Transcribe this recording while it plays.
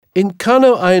In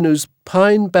Kano Eino's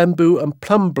pine, bamboo and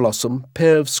plum blossom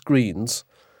pair of screens,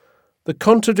 the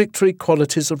contradictory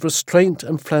qualities of restraint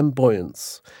and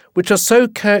flamboyance, which are so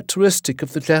characteristic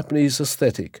of the Japanese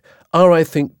aesthetic, are, I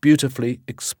think, beautifully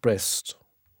expressed.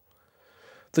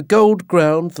 The gold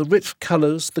ground, the rich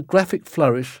colours, the graphic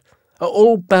flourish are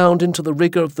all bound into the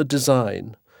rigour of the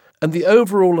design, and the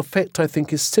overall effect, I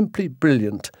think, is simply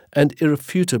brilliant and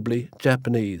irrefutably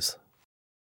Japanese.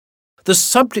 The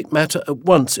subject matter at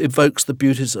once evokes the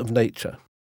beauties of nature,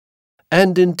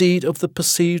 and indeed of the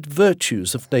perceived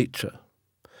virtues of nature.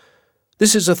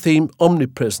 This is a theme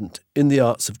omnipresent in the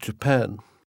arts of Japan.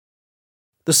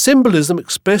 The symbolism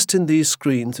expressed in these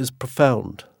screens is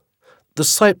profound. The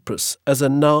cypress, as a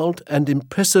gnarled and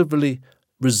impressively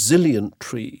resilient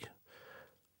tree,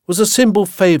 was a symbol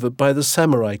favoured by the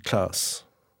samurai class.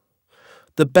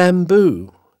 The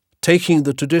bamboo, taking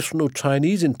the traditional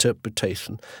Chinese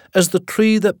interpretation as the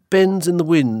tree that bends in the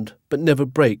wind but never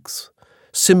breaks,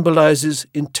 symbolises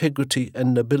integrity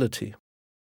and nobility.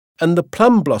 And the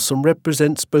plum blossom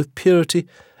represents both purity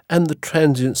and the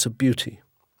transience of beauty.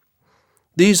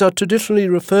 These are traditionally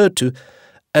referred to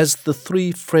as the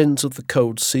three friends of the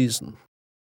cold season.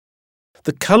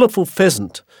 The colourful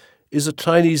pheasant is a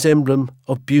Chinese emblem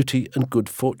of beauty and good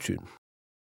fortune.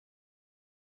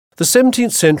 The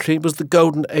 17th century was the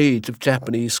golden age of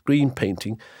Japanese screen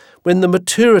painting, when the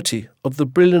maturity of the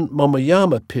brilliant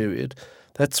Momoyama period,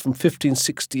 that's from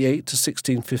 1568 to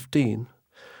 1615,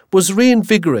 was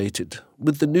reinvigorated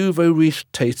with the nouveau riche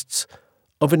tastes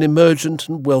of an emergent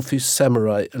and wealthy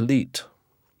samurai elite.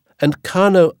 And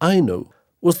Kano Eino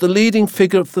was the leading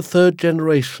figure of the third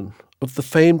generation of the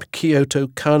famed Kyoto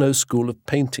Kano school of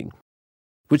painting,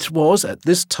 which was, at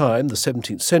this time, the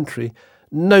 17th century,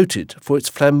 noted for its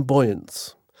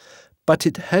flamboyance. But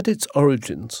it had its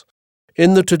origins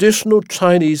in the traditional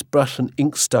Chinese brush and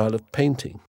ink style of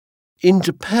painting. In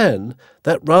Japan,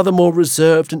 that rather more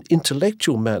reserved and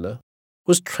intellectual manner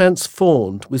was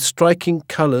transformed with striking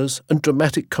colours and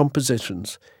dramatic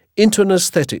compositions into an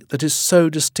aesthetic that is so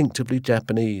distinctively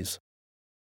Japanese.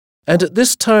 And at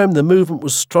this time the movement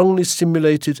was strongly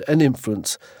stimulated and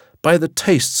influenced by the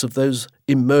tastes of those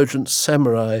emergent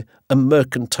samurai and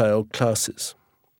mercantile classes.